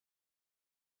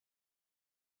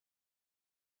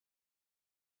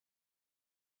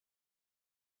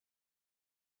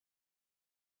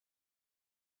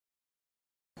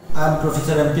I am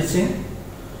Professor MP Singh.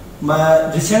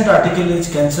 My recent article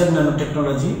is Cancer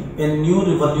Nanotechnology, a new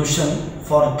revolution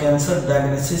for cancer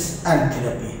diagnosis and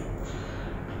therapy.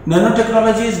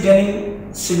 Nanotechnology is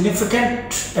gaining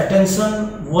significant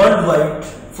attention worldwide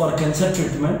for cancer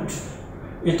treatment.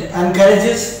 It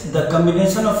encourages the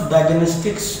combination of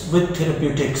diagnostics with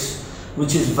therapeutics,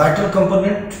 which is vital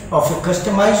component of a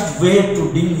customized way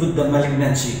to deal with the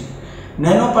malignancy.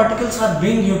 Nanoparticles are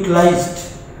being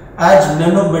utilized as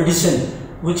nanomedicine,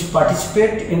 which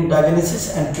participate in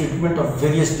diagnosis and treatment of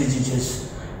various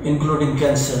diseases, including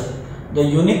cancer. The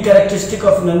unique characteristic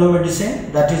of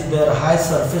nanomedicine, that is their high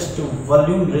surface to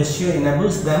volume ratio,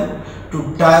 enables them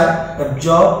to tie,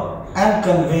 absorb and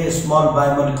convey a small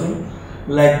biomolecule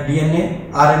like DNA,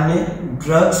 RNA,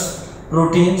 drugs,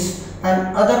 proteins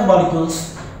and other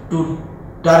molecules to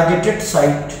targeted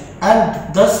site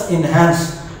and thus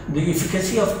enhance the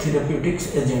efficacy of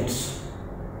therapeutics agents.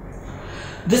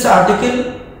 This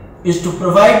article is to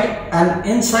provide an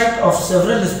insight of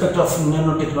several aspects of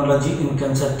nanotechnology in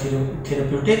cancer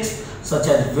therapeutics, such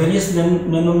as various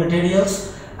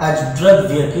nanomaterials as drug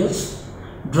vehicles,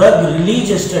 drug release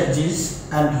strategies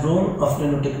and role of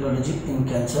nanotechnology in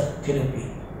cancer therapy.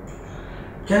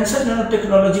 Cancer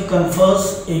nanotechnology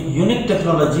confers a unique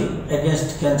technology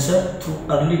against cancer through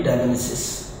early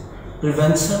diagnosis,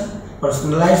 prevention,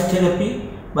 personalized therapy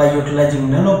by utilizing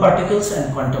nanoparticles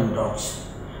and quantum dots.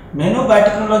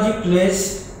 Nanobiotechnology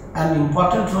plays an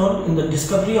important role in the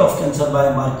discovery of cancer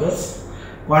biomarkers.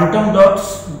 Quantum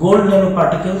dots, gold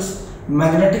nanoparticles,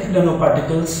 magnetic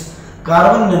nanoparticles,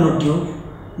 carbon nanotube,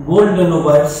 gold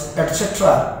nanowires,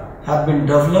 etc. have been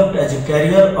developed as a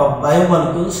carrier of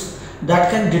biomolecules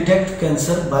that can detect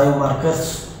cancer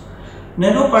biomarkers.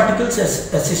 Nanoparticles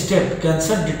assisted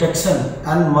cancer detection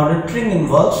and monitoring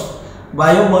involves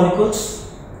biomolecules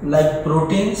like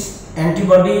proteins,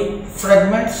 antibody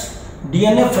fragments,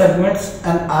 DNA fragments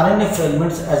and RNA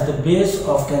fragments as the base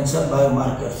of cancer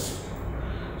biomarkers.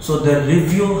 So the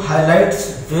review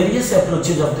highlights various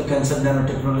approaches of the cancer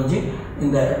nanotechnology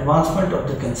in the advancement of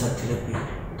the cancer therapy.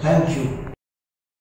 Thank you.